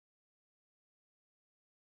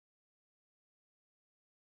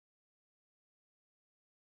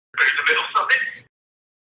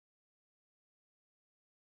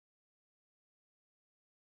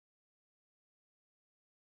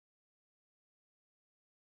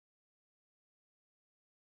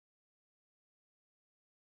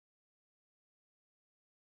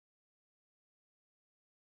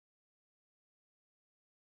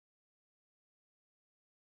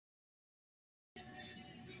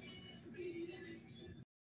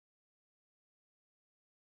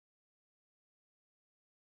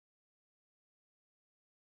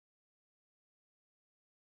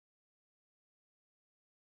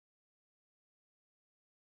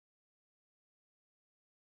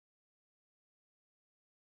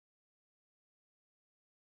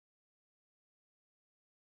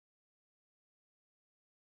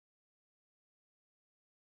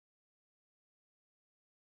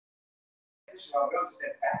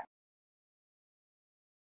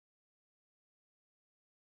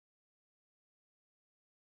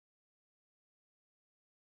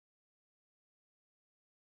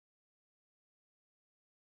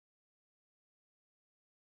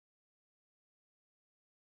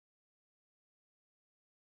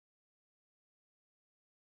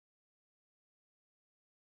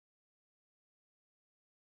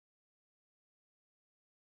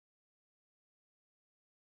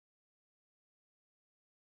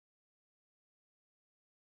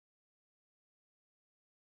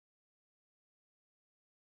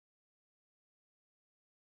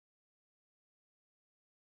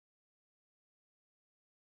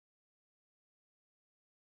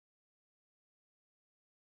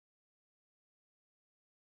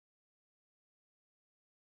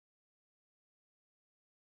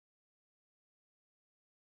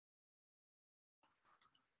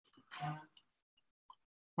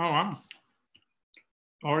Oh, wow.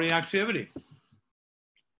 Already activity.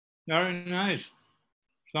 Very nice.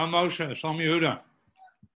 Shalom Moshe, Shalom Yehuda.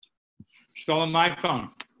 Stole my phone.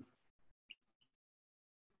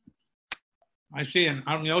 I see it.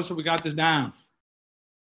 Yosef, we got this down.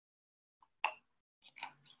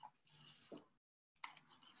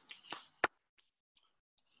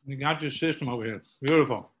 We got your system over here.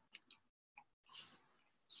 Beautiful.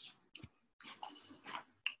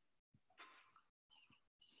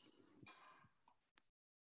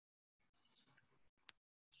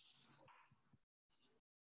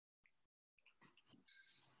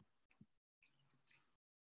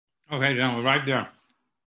 Okay, John, we're right there.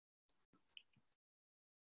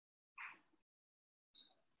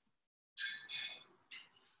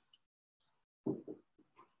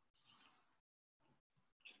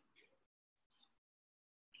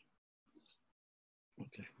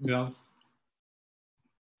 Okay, yeah.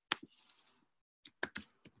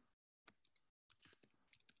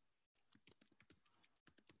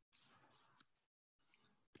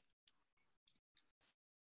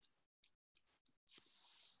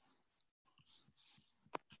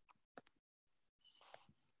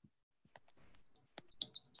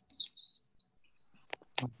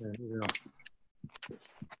 Okay, here we go.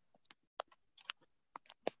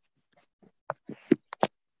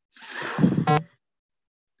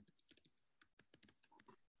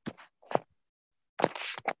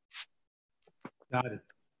 Got it.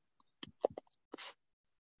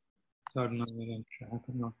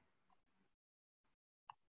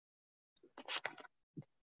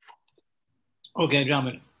 Okay,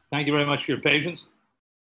 gentlemen, thank you very much for your patience.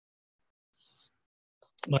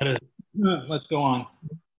 Let's go on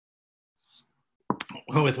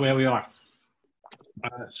with where we are.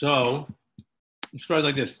 So, it starts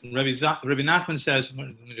like this. Rabbi Nachman says, let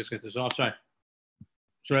me just get this off, sorry.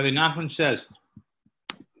 So Rabbi Nachman says,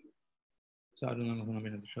 there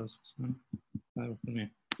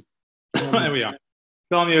we are.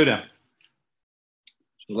 Shalom Yehuda.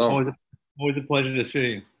 Shalom. Always a pleasure to see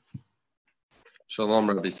you. Shalom,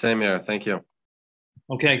 Rabbi. Same here. Thank you.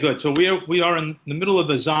 Okay, good. So we are in the middle of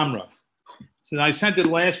the Zamra. So I sent it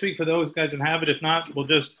last week for those guys that have it. If not,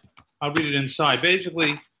 I'll read it inside.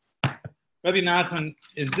 Basically, Rabbi Nachman,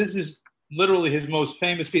 this is literally his most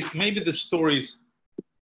famous piece. Maybe the stories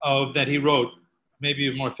that he wrote,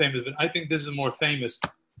 maybe more famous, but I think this is more famous.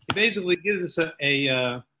 He basically gives us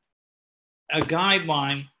a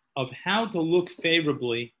guideline of how to look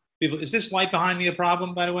favorably. People, is this light behind me a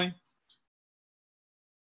problem, by the way?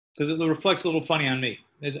 Because it reflects a little funny on me.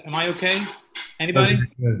 Am I okay? Anybody?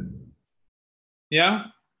 Yeah?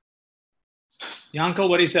 Yankel,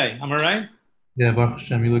 what do you say? Am I right? Yeah, Baruch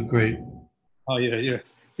Hashem, you look great. Oh, yeah.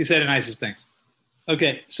 He said the nicest things.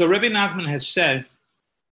 Okay, so Rabbi Nachman has said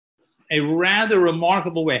a rather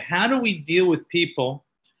remarkable way. How do we deal with people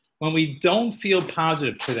when we don't feel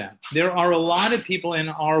positive to them? There are a lot of people in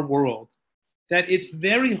our world that it's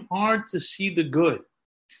very hard to see the good,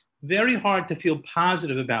 very hard to feel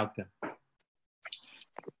positive about them.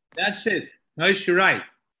 That's it. Nice, you're right.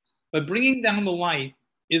 But bringing down the light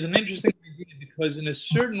is an interesting idea because in a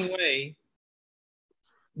certain way,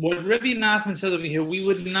 what Rabbi Nachman says over here, we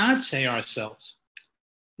would not say ourselves.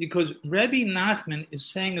 Because Rabbi Nachman is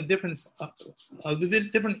saying a different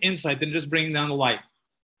insight than just bringing down the light.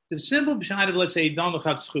 The simple pshat of, let's say, Dam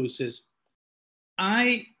L'Chatzchus is,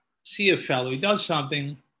 I see a fellow, he does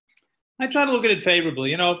something, I try to look at it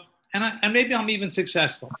favorably, and maybe I'm even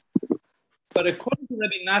successful. But according to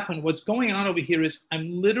Rabbi Nachman, what's going on over here is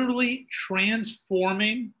I'm literally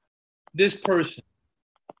transforming this person.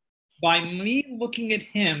 By me looking at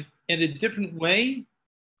him in a different way,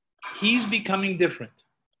 he's becoming different.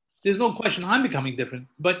 There's no question I'm becoming different,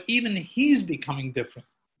 but even he's becoming different.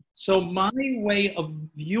 So my way of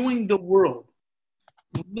viewing the world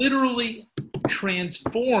literally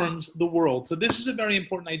transforms the world. So this is a very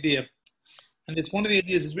important idea. And it's one of the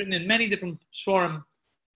ideas that's written in many different forms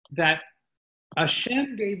that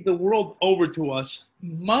Hashem gave the world over to us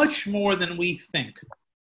much more than we think.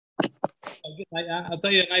 I'll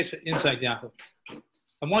tell you a nice insight, Yaakov.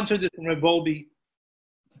 I once heard this from Rabbi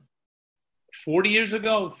 40 years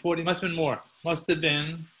ago. 40, must have been more. Must have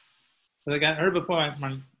been, because I heard before,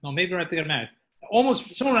 maybe I think I married.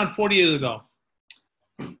 Almost, somewhere around 40 years ago.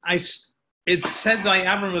 It's said by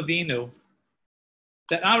Avraham Avinu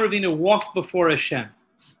that Avraham Avinu walked before Hashem.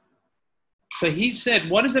 So he said,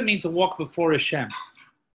 what does it mean to walk before Hashem?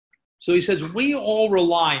 So he says, we all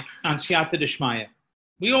rely on Siyata D'Shmaya.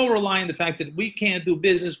 We all rely on the fact that we can't do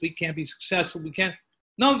business, we can't be successful, we can't.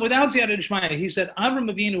 No, without Siyata D'Shmaya, he said,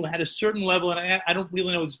 Avraham Avinu had a certain level, and I don't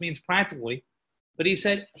really know what this means practically, but he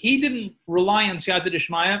said he didn't rely on Siyata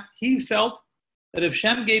D'Shmaya. He felt that if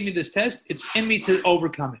Hashem gave me this test, it's in me to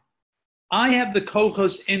overcome it. I have the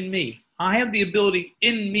kochos in me. I have the ability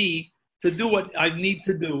in me to do what I need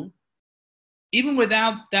to do, even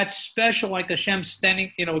without that special, like Hashem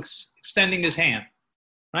standing, extending his hand,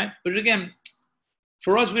 right? But again,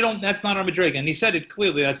 for us, that's not our madriga. And he said it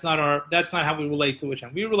clearly, that's not how we relate to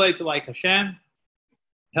Hashem. We relate to like, Hashem,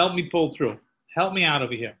 help me pull through. Help me out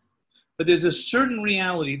over here. But there's a certain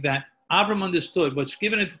reality that Avram understood. What's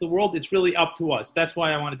given into the world, it's really up to us. That's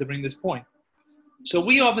why I wanted to bring this point. So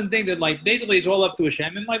we often think that like basically it's all up to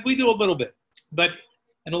Hashem, and like we do a little bit. But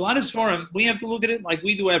in a lot of Sforim, we have to look at it like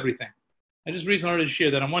we do everything. I just recently heard a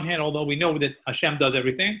share that on one hand, although we know that Hashem does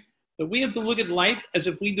everything, but we have to look at life as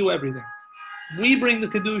if we do everything. We bring the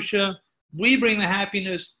Kedusha, we bring the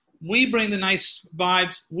happiness, we bring the nice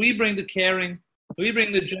vibes, we bring the caring, we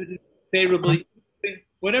bring the judging favorably.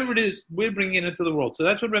 Whatever it is, we're bringing it into the world. So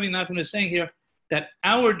that's what Rabbi Nachman is saying here, that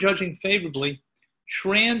our judging favorably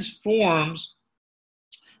transforms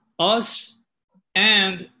us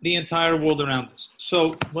and the entire world around us.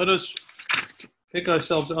 So let us pick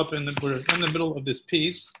ourselves up, we're in the middle of this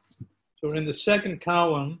piece. So we're in the second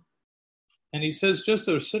column, and he says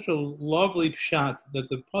such a lovely shot that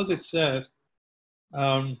the pasuk says,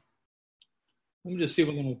 let me just see if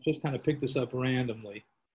we're going to just kind of pick this up randomly.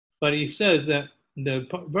 But he says that the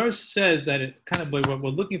verse says that it's kind of what we're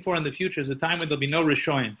looking for in the future is a time when there'll be no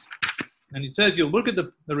Rishoyim. And he says, you look at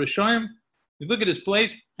the Rishoyim, you look at his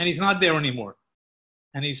place, and he's not there anymore.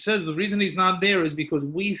 And he says the reason he's not there is because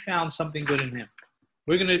we found something good in him.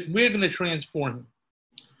 We're gonna transform him.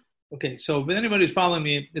 Okay, so if anybody's following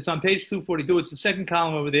me, it's on page 242. It's the second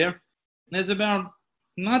column over there. And it's about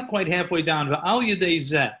not quite halfway down. Al Yedei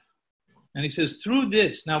Zeh. And he says, through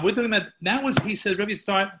this. Now we're talking about he says Rabbi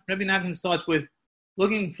Nachman starts with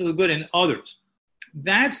looking for the good in others.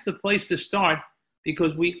 That's the place to start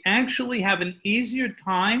because we actually have an easier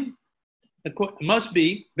time. It must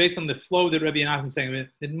be, based on the flow that Rabbi Nachman is saying,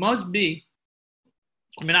 it must be,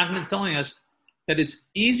 Rabbi Nachman is telling us that it's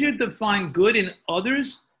easier to find good in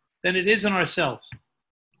others than it is in ourselves.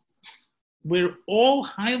 We're all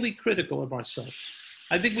highly critical of ourselves.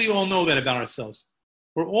 I think we all know that about ourselves.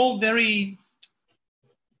 We're all we're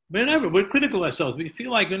critical of ourselves. We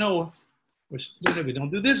feel like, we don't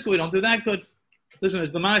do this good, we don't do that good. Listen,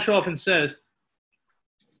 as the Mash often says,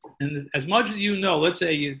 and as much as you know, let's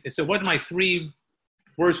say, so what are my 5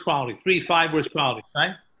 worst qualities,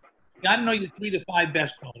 right? You got to know your 3 to 5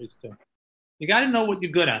 best qualities too. You got to know what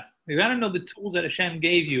you're good at. You got to know the tools that Hashem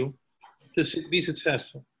gave you to be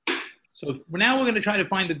successful. So now we're going to try to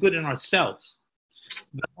find the good in ourselves. He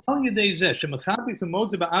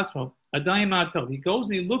goes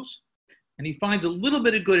and he looks and he finds a little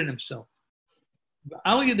bit of good in himself.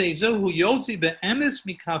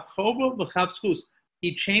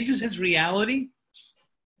 He changes his reality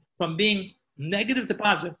from being negative to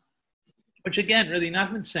positive, which again, really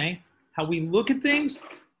Nachman's saying how we look at things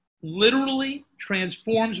literally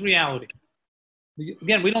transforms reality.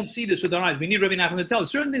 Again, we don't see this with our eyes. We need Rabbi Nachman to tell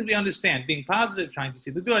us. Certain things we understand, being positive, trying to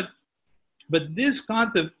see the good. But this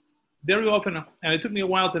concept, very often, and it took me a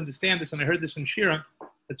while to understand this, and I heard this in Shira,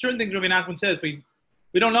 that certain things Rabbi Nachman says, we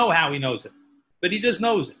don't know how he knows it. But he just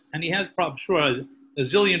knows it. And he has, probably, sure, a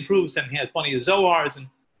zillion proofs, and he has plenty of Zohars.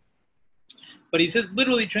 But he says,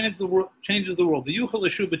 literally changes the world. The Yuchel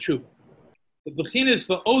Eshu B'Tshuva. The Bechinis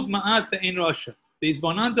V'od Ma'at Ve'en Rasha.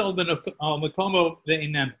 V'Yizbananta Al Mekomo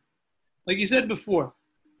Ve'enem. Like you said before,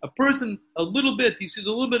 a person, a little bit, he sees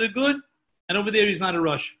a little bit of good, and over there he's not a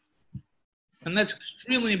rush. And that's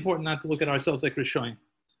extremely important not to look at ourselves like Rishoyim.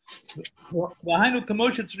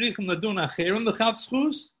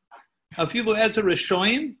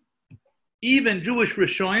 Even Jewish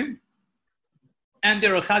Rishoyim, and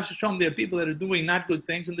there are people that are doing not good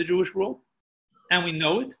things in the Jewish world, and we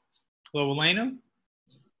know it,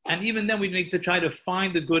 and even then we need to try to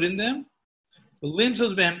find the good in them. The limbs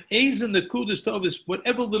of them, A's in the Kudus Tovis,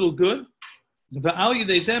 whatever little good. You know,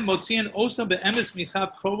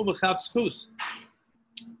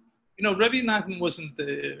 Rabbi Nachman wasn't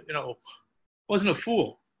a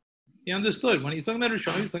fool. He understood. When he's talking about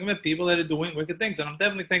Rishon, he's talking about people that are doing wicked things. And I'm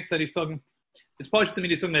definitely thinks that he's talking, it's partial to me,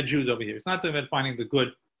 he's talking about Jews over here. He's not talking about finding the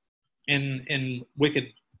good in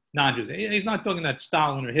wicked non-Jews. He's not talking about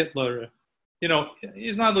Stalin or Hitler.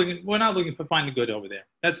 We're not looking for finding good over there.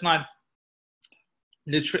 That's not,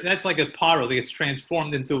 that's like a paro that gets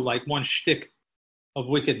transformed into like one shtick of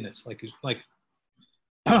wickedness. Like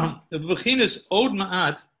the Bechinas Od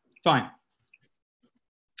Ma'at, fine.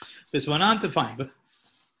 This went on to fine, but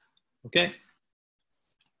okay.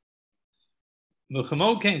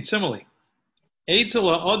 Similarly, you got to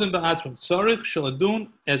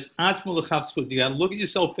look at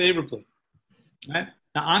yourself favorably. Right?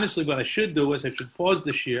 Now, honestly, what I should do is I should pause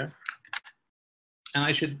this year, and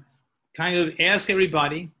I should kind of ask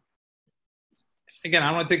everybody. Again, I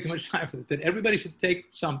don't want to take too much time for this, but everybody should take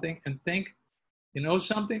something and think,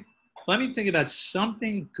 something? Let me think about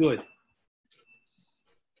something good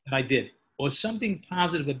that I did, or something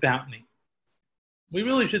positive about me. We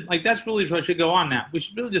really should, that's really what should go on now. We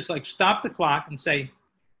should really just stop the clock and say,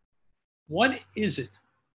 what is it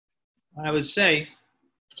I would say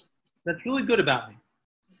that's really good about me?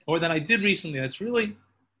 Or that I did recently that's really,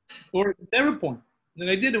 or the error point that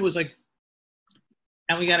I did, it was and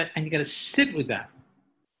you gotta sit with that.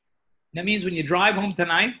 That means when you drive home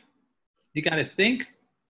tonight, you gotta think,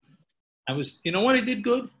 I did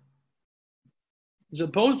good? As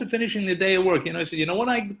opposed to finishing the day at work, I said, what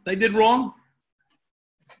I did wrong?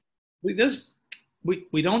 We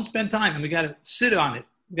don't spend time, and we got to sit on it.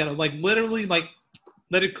 We got to literally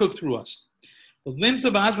let it cook through us. The limbs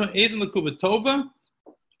of Asma is in the Kubatova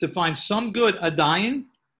to find some good adayin.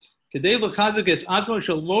 Today l'chazak is Asma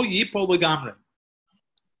shelo yipo legamre.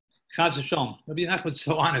 Chaz Shalom. Rabbi Nachman's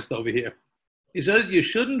so honest over here. He says you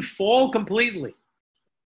shouldn't fall completely.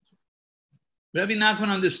 Rabbi Nachman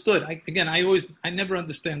understood. I never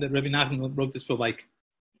understand that Rabbi Nachman wrote this for like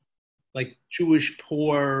Jewish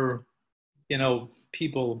poor,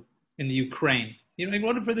 people in the Ukraine. He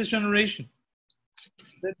wrote it for this generation.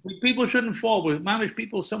 That people shouldn't fall. With mamish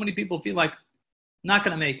people, so many people feel like not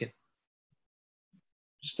going to make it.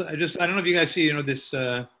 I don't know if you guys see, this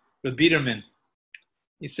Rabbi Biederman.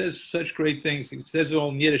 He says such great things. He says it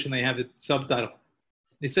all in Yiddish, and they have the subtitle.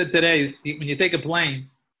 He said today, when you take a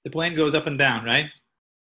plane, the plane goes up and down, right?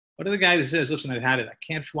 What are the guy that says, listen, I've had it. I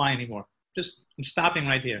can't fly anymore. I'm stopping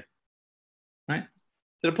right here. Right?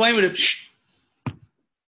 So the plane would have,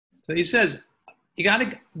 so he says, you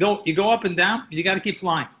go up and down, you got to keep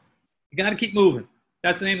flying. You got to keep moving.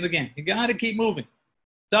 That's the name of the game. You got to keep moving.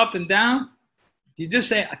 It's up and down. If you just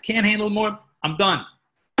say, I can't handle more, I'm done.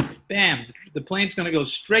 Bam, the plane's going to go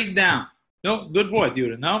straight down. No, good boy,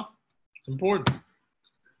 Yudah. No, it's important.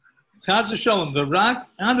 Chaz Shalom, the Rak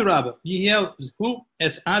and the Rabbi. Yihel who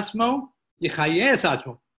es asmo, yichaye es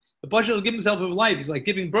asmo. The Pasha will give himself a life. He's like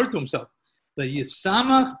giving birth to himself. The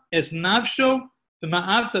Yisamach es nafsho, the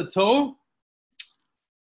ma'ata tov.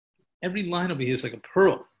 Every line over here is like a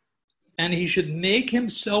pearl. And he should make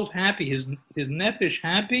himself happy, his nefesh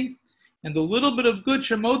happy, and the little bit of good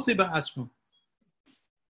shemotzi ba'asmo.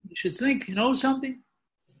 You should think, something?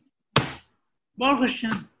 Baruch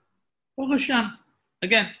Hashem. Baruch Hashem.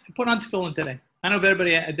 Again, I put on tefillin today. I know if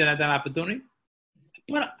everybody did have that opportunity.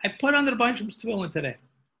 I put on the Rebbeinu tefillin today.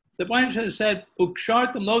 The Rebbeinu said,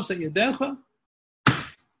 "Ukshartem lo yadecha."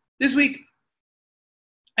 This week,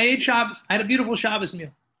 I ate Shabbos. I had a beautiful Shabbos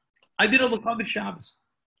meal. I did a Lekavit Shabbos.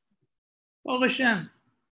 Baruch Hashem.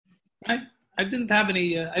 Right? I didn't have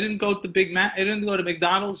any. I didn't go to I didn't go to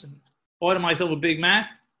McDonald's and order myself a Big Mac.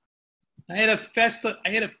 I had a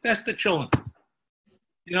festa chilling.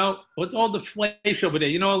 You know, with all the flesh over there.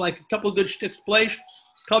 You know, like a couple of good sticks of flesh,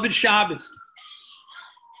 covered Shabbos.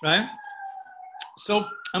 Right? So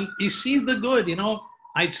he sees the good, you know.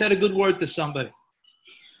 I said a good word to somebody.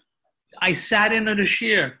 I sat in on a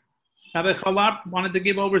shir. Rabbi Charlop wanted to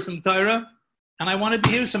give over some Torah, and I wanted to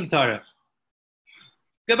hear some Torah.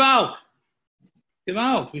 Give out.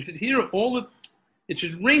 We should hear all of it.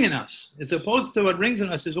 Should ring in us. As opposed to what rings in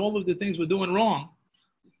us is all of the things we're doing wrong.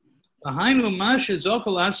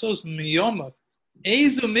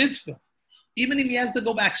 Even if he has to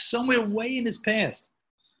go back somewhere way in his past.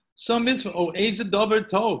 Some mitzvah, dover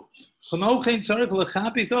tov.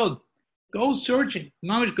 Go searching.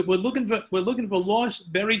 We're looking for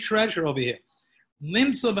lost buried treasure over here.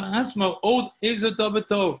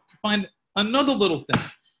 Find another little thing.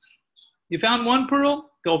 You found one pearl,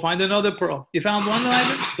 go find another pearl. You found one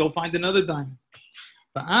diamond, go find another diamond.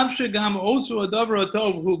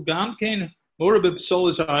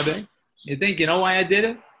 You think, you know why I did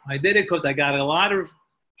it? I did it because I got a lot of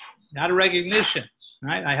recognition.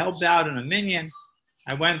 Right? I helped out in a minyan.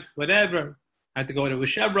 I went whatever. I had to go to a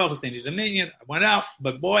Chevron if they needed a minyan. I went out,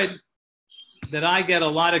 but boy, did I get a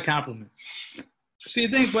lot of compliments. So you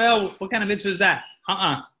think, well, what kind of mitzvah is that?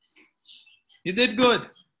 You did good.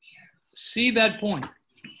 See that point.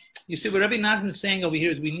 You see, what Rabbi Nachman is saying over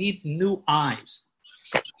here is we need new eyes.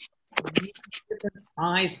 We need different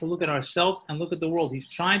eyes to look at ourselves and look at the world. He's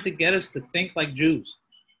trying to get us to think like Jews.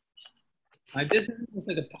 Right? This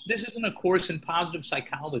isn't a course in positive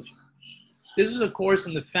psychology. This is a course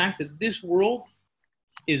in the fact that this world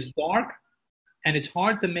is dark and it's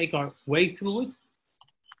hard to make our way through it.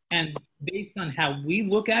 And based on how we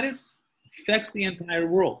look at it, affects the entire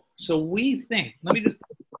world. So we think, let me just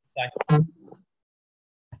take a second.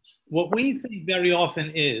 What we think very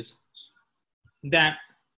often is that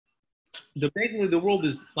basically the world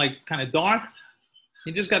is like kind of dark.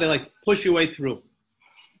 You just got to like push your way through.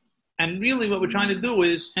 And really what we're trying to do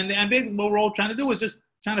is, and basically what we're all trying to do is just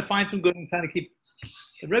trying to find some good and trying to keep.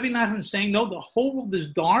 But Rabbi Nachman is saying, no, the whole world is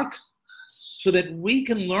dark so that we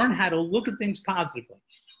can learn how to look at things positively.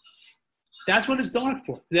 That's what it's dark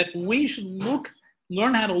for. That we should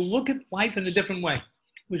learn how to look at life in a different way.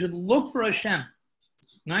 We should look for Hashem,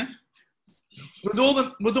 right? With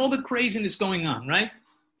all the craziness going on, right?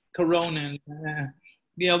 Corona and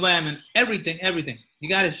BLM and everything. You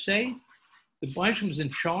got to say, the Baruch is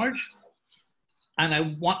in charge, and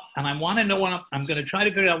I want to know what I'm going to try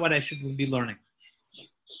to figure out what I should be learning.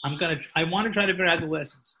 I want to try to figure out the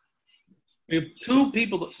lessons. We have two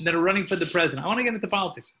people that are running for the president. I want to get into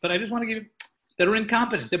politics, but I just want to give you that are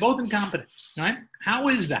incompetent. They're both incompetent, right? How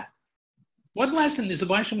is that? What lesson is the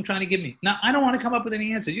Baruch trying to give me? Now, I don't want to come up with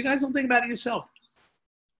any answers. You guys don't think about it yourself.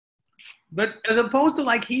 But as opposed to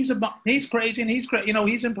like he's crazy and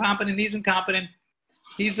he's incompetent, he's incompetent.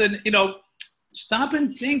 Stop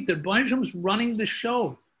and think that Baruch's running the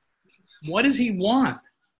show. What does he want?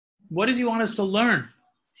 What does he want us to learn?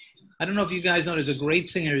 I don't know if you guys know, there's a great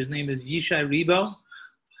singer. His name is Yishai Rebo.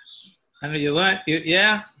 I know you learn.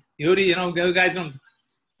 Yeah, Yehudi, you guys know.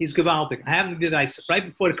 He's gewaltig. Right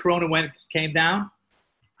before the corona came down,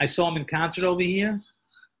 I saw him in concert over here.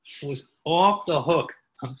 It was off the hook.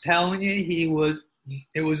 I'm telling you,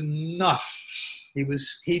 it was nuts. He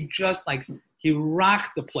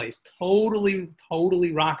rocked the place. Totally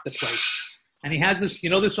rocked the place. And he has this,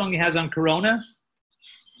 the song he has on Corona?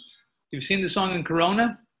 You've seen the song on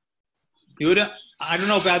Corona? Yehuda, I don't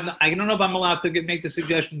know if I'm allowed to make the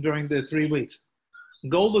suggestion during the 3 weeks.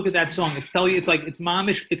 Go look at that song. It's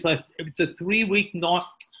mamish. It's a 3-week not.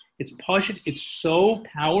 It's pashut. It's so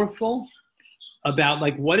powerful about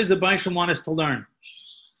like what does the Baruch want us to learn?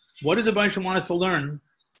 What does the Baruch want us to learn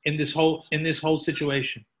in this whole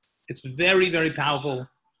situation? It's very, very powerful.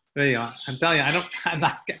 I'm telling you, I'm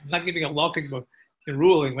not giving a locking book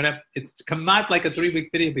ruling. Whatever. It's come out like a 3-week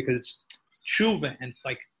video because it's tshuva and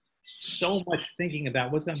like so much thinking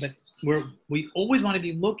about what's going on. But we always want to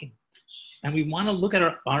be looking. And we want to look at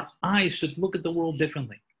our eyes should look at the world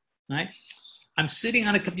differently, right? I'm sitting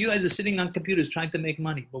on a computer. You guys are sitting on computers trying to make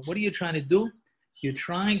money. But what are you trying to do? You're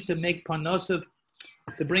trying to make parnasav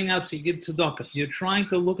to bring out so you give tzedakah. You're trying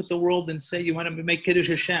to look at the world and say you want to make Kiddush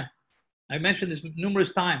Hashem. I mentioned this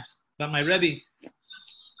numerous times about my Rabbi,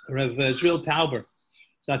 Rav Israel Tauber,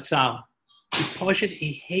 Zatzal.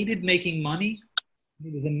 He hated making money. He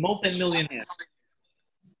was a multimillionaire.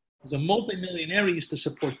 He used to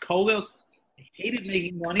support kollels. He hated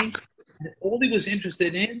making money. And all he was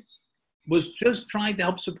interested in was just trying to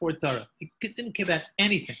help support Torah. He didn't care about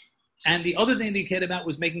anything. And the other thing that he cared about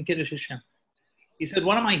was making Kiddush Hashem. He said,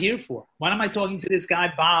 "What am I here for? Why am I talking to this guy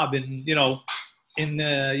Bob in in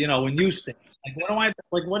Houston? Like, what do I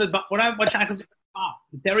like? What shackles do Bob?"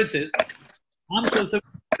 The terrorist says, "I'm supposed to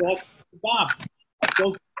talk to Bob. I'm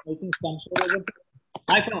supposed to be making some sort of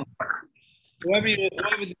iPhone. Whoever you do the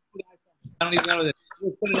iPhone, I don't even know this.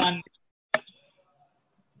 We'll put it on."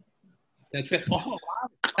 That's right. Oh,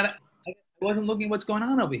 wow. I wasn't looking what's going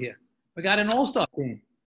on over here. We got an all-star team.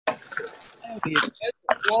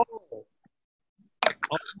 Whoa.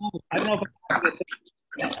 Oh, I don't know if I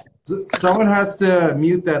can get Someone has to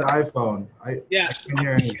mute that iPhone. I can't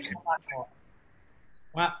hear anything.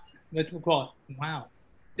 Wow. What we call it? Wow.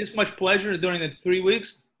 This much pleasure during the 3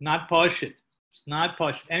 weeks? Not push it. It's not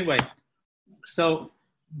push it. Anyway, so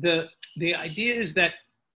the idea is that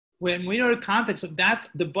when we are in context of that,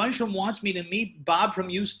 the Bansham wants me to meet Bob from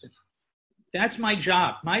Houston. That's my job.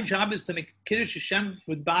 My job is to make Kiddush Hashem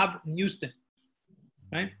with Bob in Houston,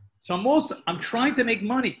 right? So I'm trying to make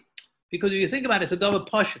money because if you think about it, it's a double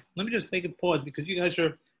push. Let me just take a pause because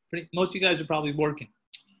most of you guys are probably working.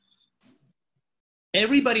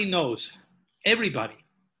 Everybody knows, everybody.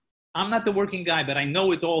 I'm not the working guy, but I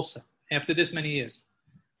know it also after this many years.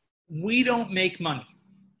 We don't make money.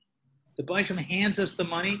 The Bansham hands us the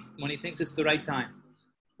money when he thinks it's the right time.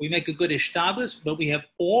 We make a good ishtablis, but we have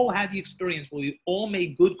all had the experience where we all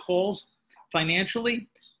made good calls financially,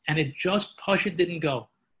 and it just it didn't go.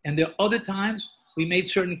 And there are other times we made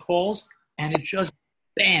certain calls, and it just,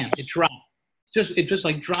 bam, it dropped. It just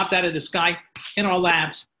like dropped out of the sky in our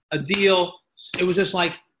laps, a deal. It was just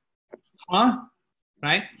like, huh?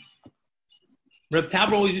 Right? Reb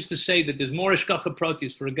Tabor always used to say that there's more ishkacha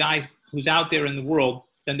protis for a guy who's out there in the world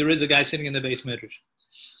than there is a guy sitting in the base midrash.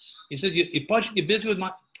 He said, "You push, you're busy with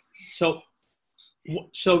my." So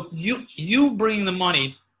you bringing the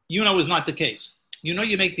money, is not the case. You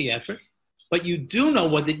make the effort, but you do know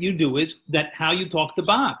what that you do is that how you talk to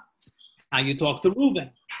Bob, how you talk to Reuben,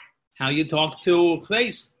 how you talk to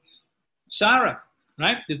Chais, Sarah,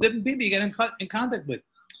 right? There's different people you get in contact with.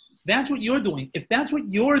 That's what you're doing. If that's what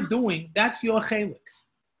you're doing, that's your chelik.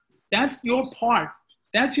 That's your part.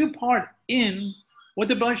 That's your part in what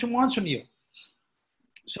the Baruch wants from you.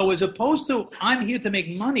 So as opposed to, I'm here to make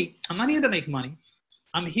money, I'm not here to make money.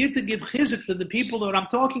 I'm here to give chizuk to the people that I'm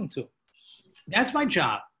talking to. That's my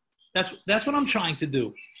job. That's what I'm trying to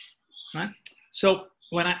do. Right? So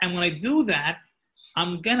when I do that,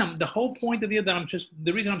 the whole point of here that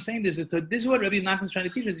the reason I'm saying this is because this is what Rabbi Nachman's trying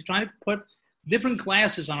to teach us. He's trying to put different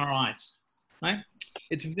glasses on our eyes. Right?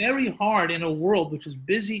 It's very hard in a world which is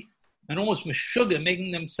busy and almost meshuggah,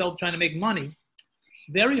 making themselves trying to make money.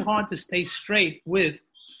 Very hard to stay straight with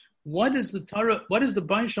what does the Torah, what does the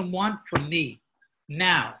Bansham want from me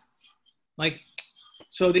now?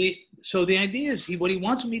 So the idea is what he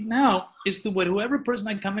wants from me now is to whoever person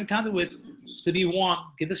I come in contact with is to be warm,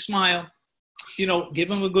 give a smile, give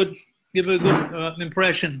him a good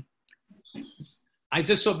impression. I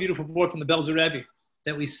just saw a beautiful word from the Belzer Rabbi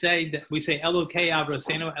that we say Elokei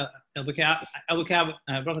Avraseinu, Elokei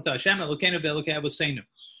Hashem, Elokeinu Elokei Avraseinu.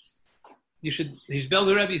 His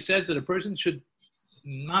Belzer Rebbe says that a person should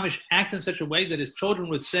mamish act in such a way that his children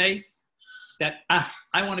would say that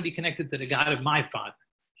I want to be connected to the God of my father.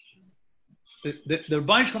 The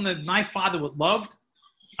bunch from that my father would loved.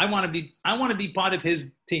 I want to be part of his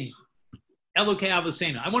team. Elokei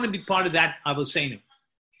Avosenu. I want to be part of that Avosenu.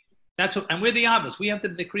 And we're the Avos. We have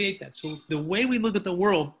to create that. So the way we look at the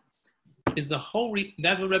world is that's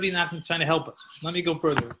what Rabbi Nachman is trying to help us. Let me go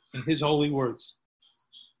further in his holy words.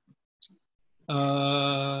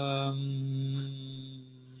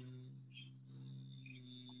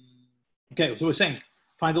 Okay, so we're saying,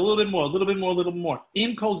 find a little bit more.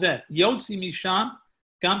 In Kolzet, Yotzi Misham,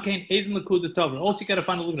 Gamkein Ezen Lakud Tovah. Also, you got to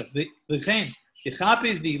find a little bit. The Chaim, the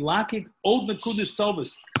Chapis, the Lakit, Old Nakudas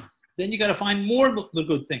Tovas. Then you got to find more the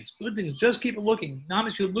good things. Good things. Just keep looking.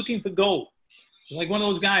 Namish, you're looking for gold. You're like one of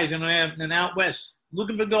those guys in out west,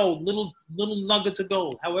 looking for gold, little nuggets of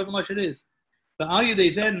gold, however much it is. But all you they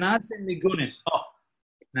said, not in the gunim. Oh,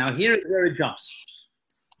 now here is where it jumps.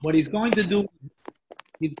 What he's going to do,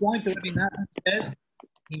 Rabbi Nachman says,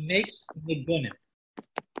 he makes the gunim.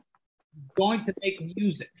 He's going to make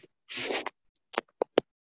music.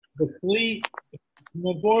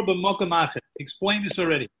 Explain this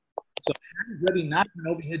already. So how does Rabbi Nachman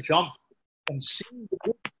over here jump from seeing the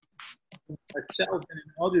good in ourselves and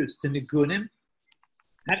in others to nigunim?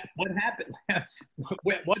 What happened?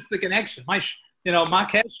 What's the connection? My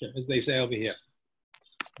kesha, as they say over here.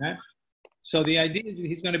 Right? So the idea is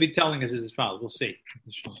he's going to be telling us is as follows. We'll see.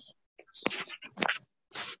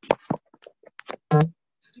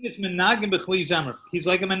 He's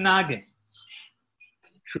like a menagin.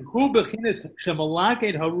 Shehu bechinas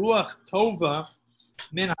shemalaked haruach tova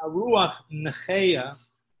min haruach necheya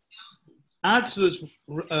atzus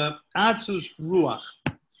ruach.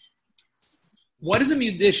 What does a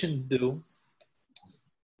musician do?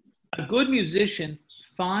 A good musician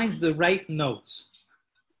finds the right notes,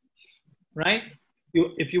 right?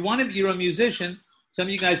 If you want to, you're a musician. Some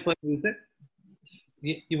of you guys play music.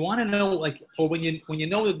 You want to know, like, or when you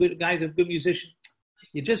know the good guy's a good musician,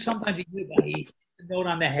 you just sometimes he hit the note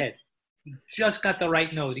on the head. He just got the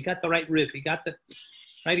right note. He got the right riff. He got the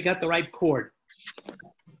right chord.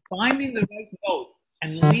 Finding the right note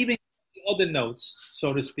and leaving the other notes,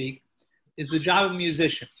 so to speak, is the job of a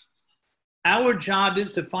musician. Our job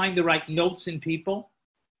is to find the right notes in people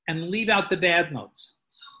and leave out the bad notes.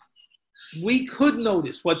 We could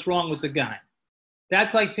notice what's wrong with the guy.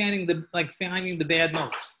 That's like finding the bad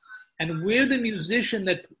notes. And we're the musicians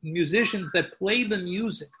that play the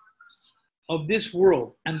music of this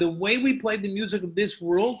world. And the way we play the music of this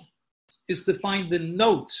world is to find the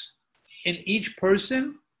notes in each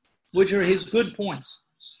person, which are his good points.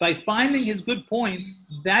 By finding his good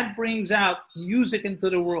points, that brings out music into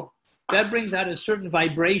the world. That brings out a certain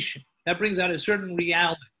vibration. That brings out a certain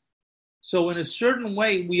reality. So in a certain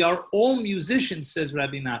way, we are all musicians, says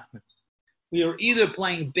Rabbi Nachman. We are either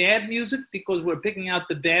playing bad music because we're picking out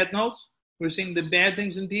the bad notes, we're seeing the bad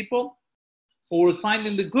things in people, or we're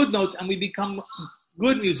finding the good notes and we become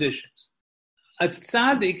good musicians. A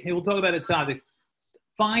tzaddik, he will talk about a tzaddik,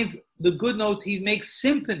 finds the good notes, he makes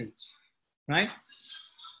symphonies, right?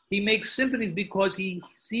 He makes symphonies because he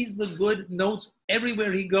sees the good notes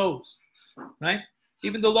everywhere he goes, right?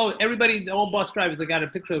 Even though everybody, all bus drivers, they got a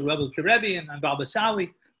picture of Rabbi and Baba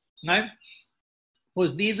Sali, right?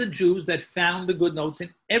 Was these are Jews that found the good notes in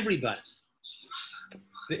everybody.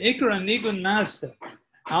 The Ikra Nigun Nasa,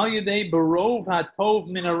 Al Yadei Barov HaTov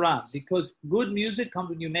Min Hara, because good music comes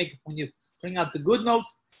when you bring out the good notes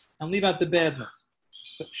and leave out the bad notes.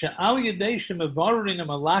 But Sha'al Yadei Shemavarin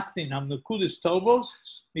Amalaktin Hamnukudis Tovos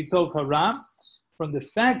Mitov Haram, from the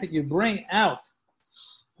fact that you bring out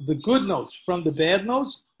the good notes from the bad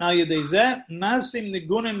notes, Al Yadei Zeh Nasim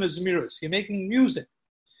Nigunim Mezmiros, you're making music.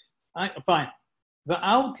 Fine.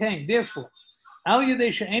 Va'al came, therefore, al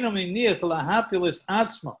yedei she'eno meniach lahapilis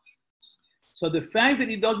atzmo. So the fact that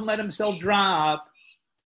he doesn't let himself drop,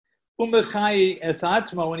 umechai es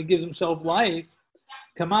atzmo, when he gives himself life,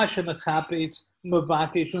 kamasha mechapis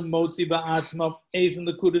mavakish umotzi ba'atzmo eis in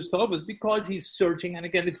the kudas tovas, because he's searching. And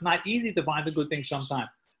again, it's not easy to find the good things sometimes.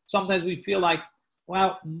 Sometimes we feel like,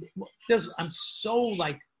 wow,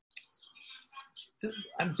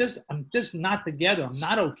 I'm just not together. I'm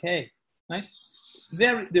not okay, right?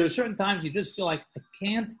 There are certain times you just feel like, I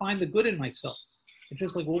can't find the good in myself. It's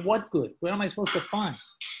just like, well, what good? What am I supposed to find?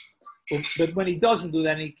 But when he doesn't do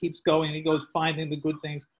that, and he keeps going, he goes finding the good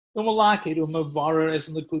things. And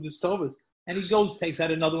he goes, takes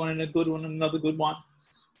out another one and a good one and another good one.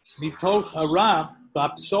 He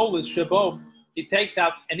takes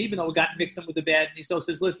out, and even though it got mixed in with the bad, he still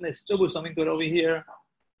says, listen, there still was something good over here.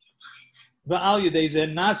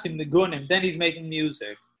 Then he's making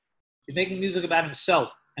music. He's making music about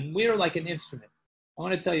himself, and we're like an instrument. I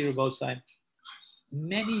want to tell you, Rabbi,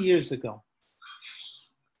 many years ago,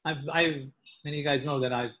 many of you guys know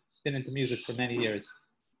that I've been into music for many years,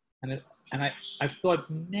 and I've thought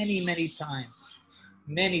many times,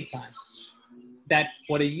 that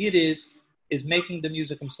what a yid is making the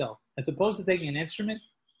music himself, as opposed to taking an instrument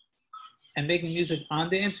and making music on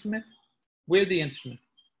the instrument. We're the instrument.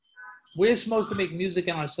 We're supposed to make music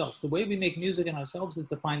in ourselves. The way we make music in ourselves is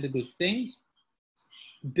to find the good things,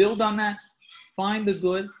 build on that, find the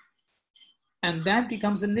good, and that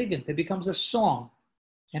becomes a niggin. It becomes a song.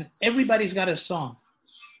 And everybody's got a song.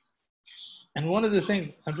 And one of the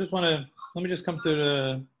things, let me just come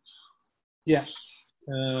to the,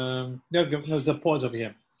 there's a pause over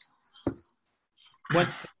here. I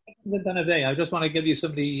just want to give you some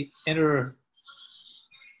of the inner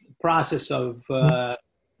process of,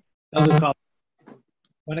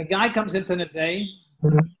 when a guy comes into the day,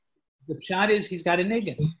 the shot is he's got a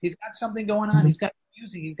niggin. He's got something going on. He's got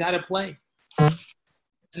music. He's got to play. And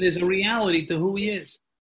there's a reality to who he is.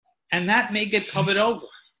 And that may get covered over.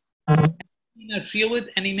 He may not feel it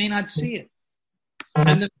and he may not see it.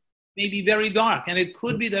 And it may be very dark. And it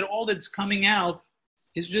could be that all that's coming out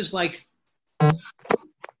is just like, not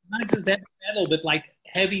just that metal, but like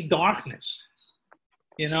heavy darkness.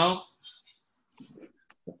 You know?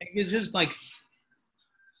 It's just like,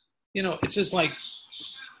 it's just like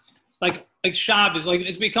Shabbos, like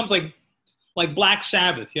it becomes like Black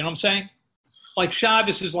Sabbath, you know what I'm saying? Like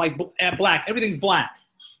Shabbos is like black, everything's black.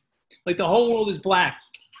 Like the whole world is black.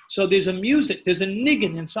 So there's a music, there's a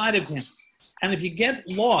niggin inside of him. And if you get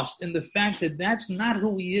lost in the fact that that's not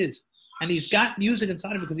who he is, and he's got music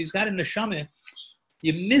inside of him because he's got a neshama,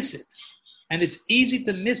 you miss it. And it's easy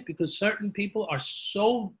to miss because certain people are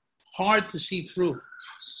so hard to see through.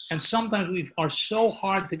 And sometimes we are so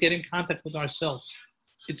hard to get in contact with ourselves.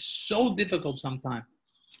 It's so difficult sometimes.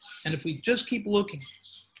 And if we just keep looking,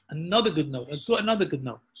 another good note.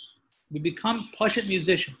 We become Pashat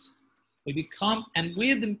musicians. We become, and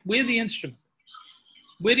we're the instrument.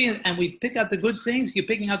 And we pick out the good things, you're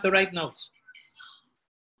picking out the right notes.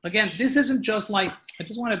 Again, this isn't just like, I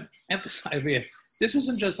just want to emphasize here, this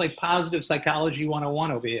isn't just like positive psychology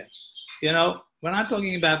 101 over here. You know, we're not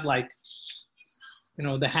talking about like, you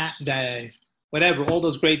know, whatever, all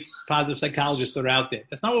those great positive psychologists that are out there.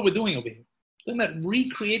 That's not what we're doing over here. We're talking about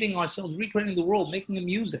recreating ourselves, recreating the world, making the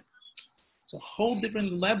music. It's a whole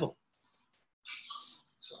different level.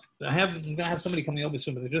 I'm going to have somebody coming over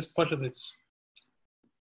soon, but just push it. It's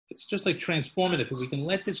just like transformative. If we can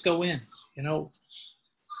let this go in, you know.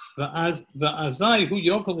 And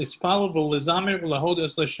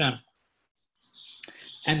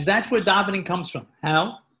that's where davening comes from.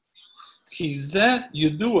 How?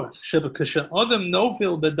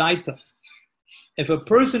 If a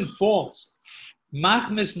person falls,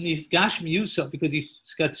 because he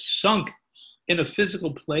got sunk in a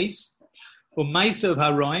physical place, he feels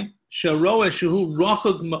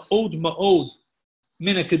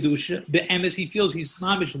he's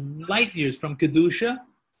mamish light years from kedusha.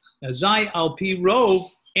 Azai al pi rov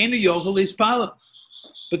enu yochel ispala.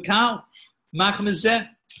 Bakal machmezeh.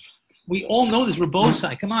 We all know this. Rabbi,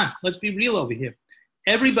 come on, let's be real over here.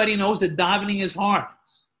 Everybody knows that davening is hard.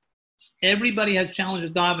 Everybody has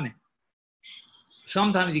challenges davening.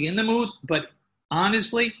 Sometimes you get in the mood, but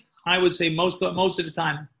honestly, I would say most of the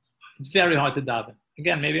time, it's very hard to daven.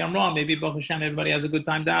 Again, maybe I'm wrong. Maybe Baruch Hashem, everybody has a good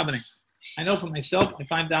time davening. I know for myself, I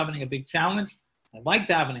find davening a big challenge. I like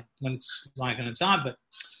davening when it's on, but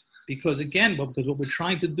because what we're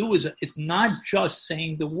trying to do is, it's not just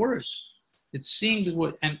saying the words. It's seeing the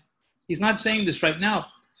word. And he's not saying this right now,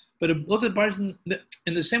 but look at the person,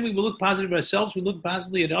 in the same way we look positive at ourselves, we look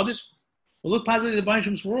positively at others, we look positively at the Baruch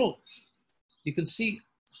Hashem's world. You can see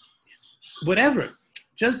whatever.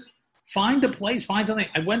 Just find a place, find something.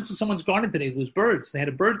 I went to someone's garden today. It was birds. They had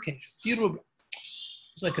a bird cage. Beautiful.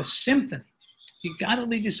 It was like a symphony. You got to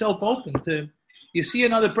leave yourself open to, you see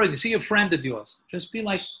another person, you see a friend of yours. Just be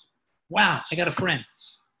like, wow, I got a friend.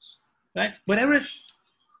 Right? Whatever,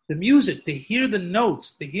 the music, to hear the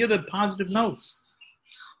notes, to hear the positive notes.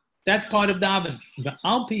 That's part of davening. The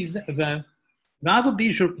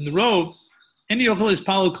road,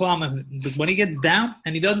 but when he gets down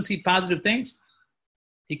and he doesn't see positive things,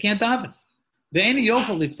 he can't daven. He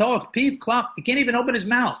can't even open his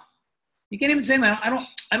mouth. He can't even say that. I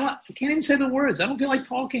can't even say the words. I don't feel like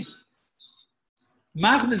talking.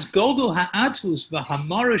 Right?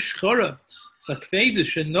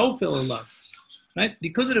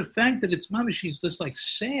 Because of the fact that it's mamish, he's just like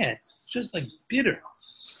sad. It's just like bitter.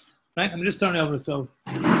 Right? I'm just turning over so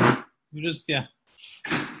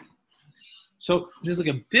So there's like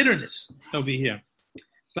a bitterness over here.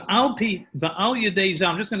 I'm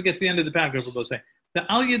just going to get to the end of the paragraph. We'll go say the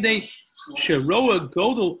al yedei sheroa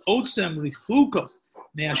godel otsem richuka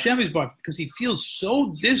me Hashem is bar, because he feels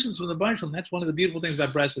so distant from the Baruch. That's one of the beautiful things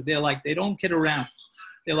about Bresla. They're like, they don't kid around.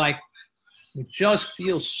 They're like, we just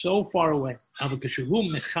feel so far away.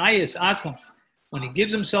 When he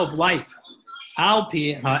gives himself life,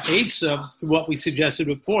 alpi ha'etza, what we suggested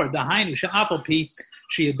before, the hainu sha'afalpi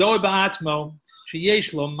she'yadoi ba'atzmo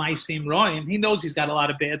she'yesh lo ma'asim ro'im. He knows he's got a lot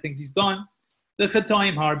of bad things he's done. The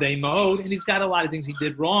chatoim harbei ma'od, and he's got a lot of things he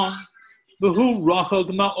did wrong. V'hu rachog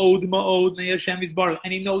ma'od me'Hashem yisbarach,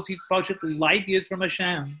 and he knows he's partially light years from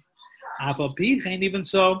Hashem. Afalpi, and even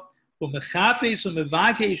so,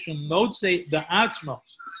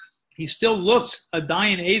 he still looks a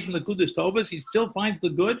dying ace in the Kudas Tovas. He still finds the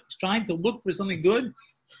good. He's trying to look for something good.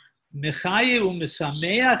 He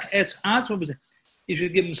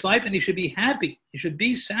should give him life and he should be happy. He should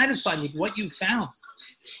be satisfied with what you found.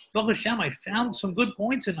 Baruch Hashem, I found some good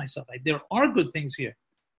points in myself. There are good things here.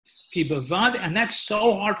 And that's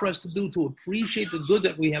so hard for us to do, to appreciate the good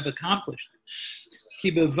that we have accomplished.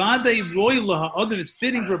 It's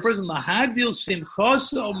fitting for a person lahagdil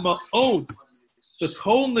simchasa ma'od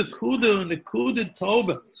b'chol nekuda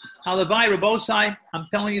tova. Halavai Rabosai, I'm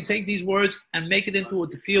telling you, take these words and make it into a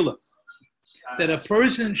tefillah. That a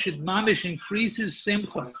person should mamish increase his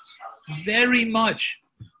simcha very much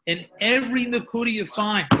in every nekuda you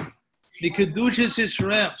find. The kedushas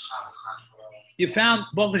Israel. You found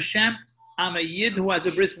Baruch Hashem. I'm a Yid who has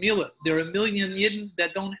a bris milah. There are millions of Yidden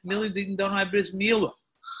that don't have bris milah.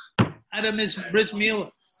 Adam is bris milah.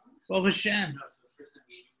 Baruch Hashem.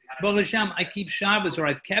 Baruch Hashem, I keep Shabbos, or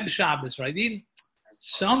I've kept Shabbos, or I did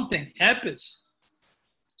something, epis.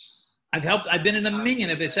 I've been in a minyan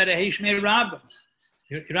if they said a Heshmei Rabbi.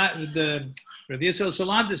 The Rabbi Yisrael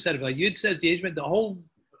Salanter said it, like Yud says, the whole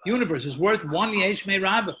universe is worth one Heshmei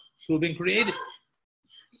Rabbi to have been created.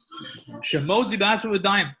 Shemozi Basu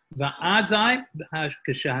V'Daim. V'Azai,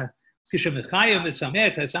 Kishamechayim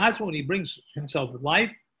V'Samech, Hasaswa, when he brings himself with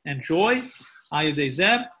life and joy,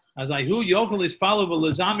 Ayudezeb, Azayu, Yokel is followed with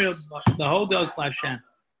Lazamir, the Hodos Hashem.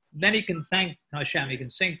 Then he can thank Hashem, he can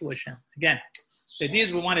sing to Hashem. Again, the idea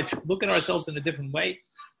is we want to look at ourselves in a different way,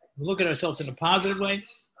 look at ourselves in a positive way.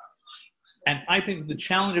 And I think the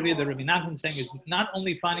challenge of the Rabbi Nachman saying is not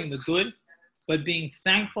only finding the good, but being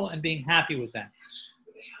thankful and being happy with that.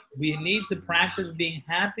 We need to practice being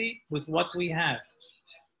happy with what we have.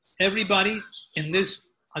 Everybody in this,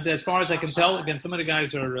 as far as I can tell, again, some of the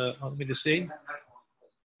guys are, let me just see.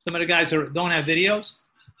 Some of the guys don't have videos.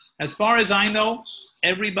 As far as I know,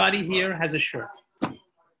 everybody here has a shirt.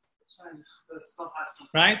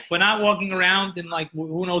 Right? We're not walking around in like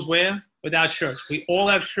who knows where without shirts. We all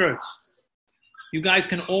have shirts. You guys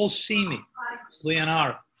can all see me,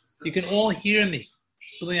 Leonara. You can all hear me,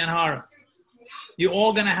 Leonara. You're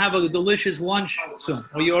all going to have a delicious lunch soon,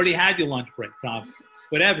 or you already had your lunch break, probably.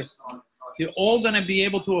 Whatever. You're all going to be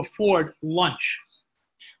able to afford lunch.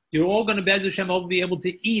 You're all going to, Bez Hashem, be able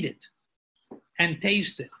to eat it and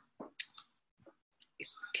taste it.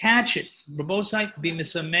 Catch it. For both sides, be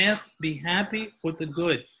misamech, be happy with the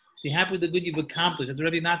good. Be happy with the good you've accomplished. As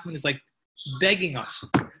Rabbi Nachman is like begging us.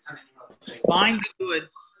 Find the good,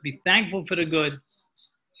 be thankful for the good,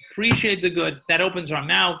 appreciate the good. That opens our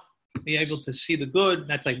mouth, be able to see the good.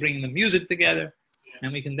 That's like bringing the music together.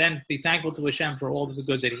 And we can then be thankful to Hashem for all of the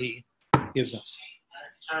good that He gives us.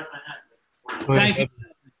 Thank you.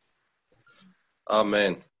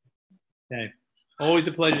 Amen. Okay. Always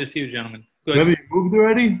a pleasure to see you, gentlemen. Good. Rabbi, you moved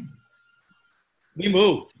already? We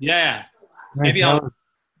moved. Yeah. Nice. Maybe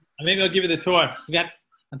I'll give you the tour.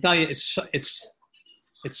 I'm telling you, it's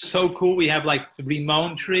so cool. We have like the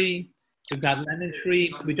rimon tree. We've got lemon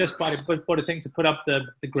tree. We just bought a thing to put up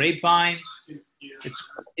the grapevines.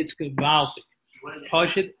 It's gewaltig.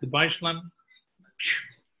 Push it, the Baishlam.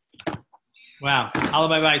 Wow. Allah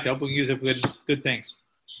bye bye. Hope we can use it for good things.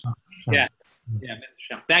 Yeah. Yeah.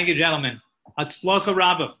 Thank you, gentlemen. Atzlocha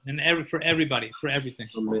Rabbi, and for everybody, for everything.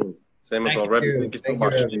 Amen. Same as already. Thank you so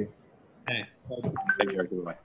much. Hey. Thank you. Bye.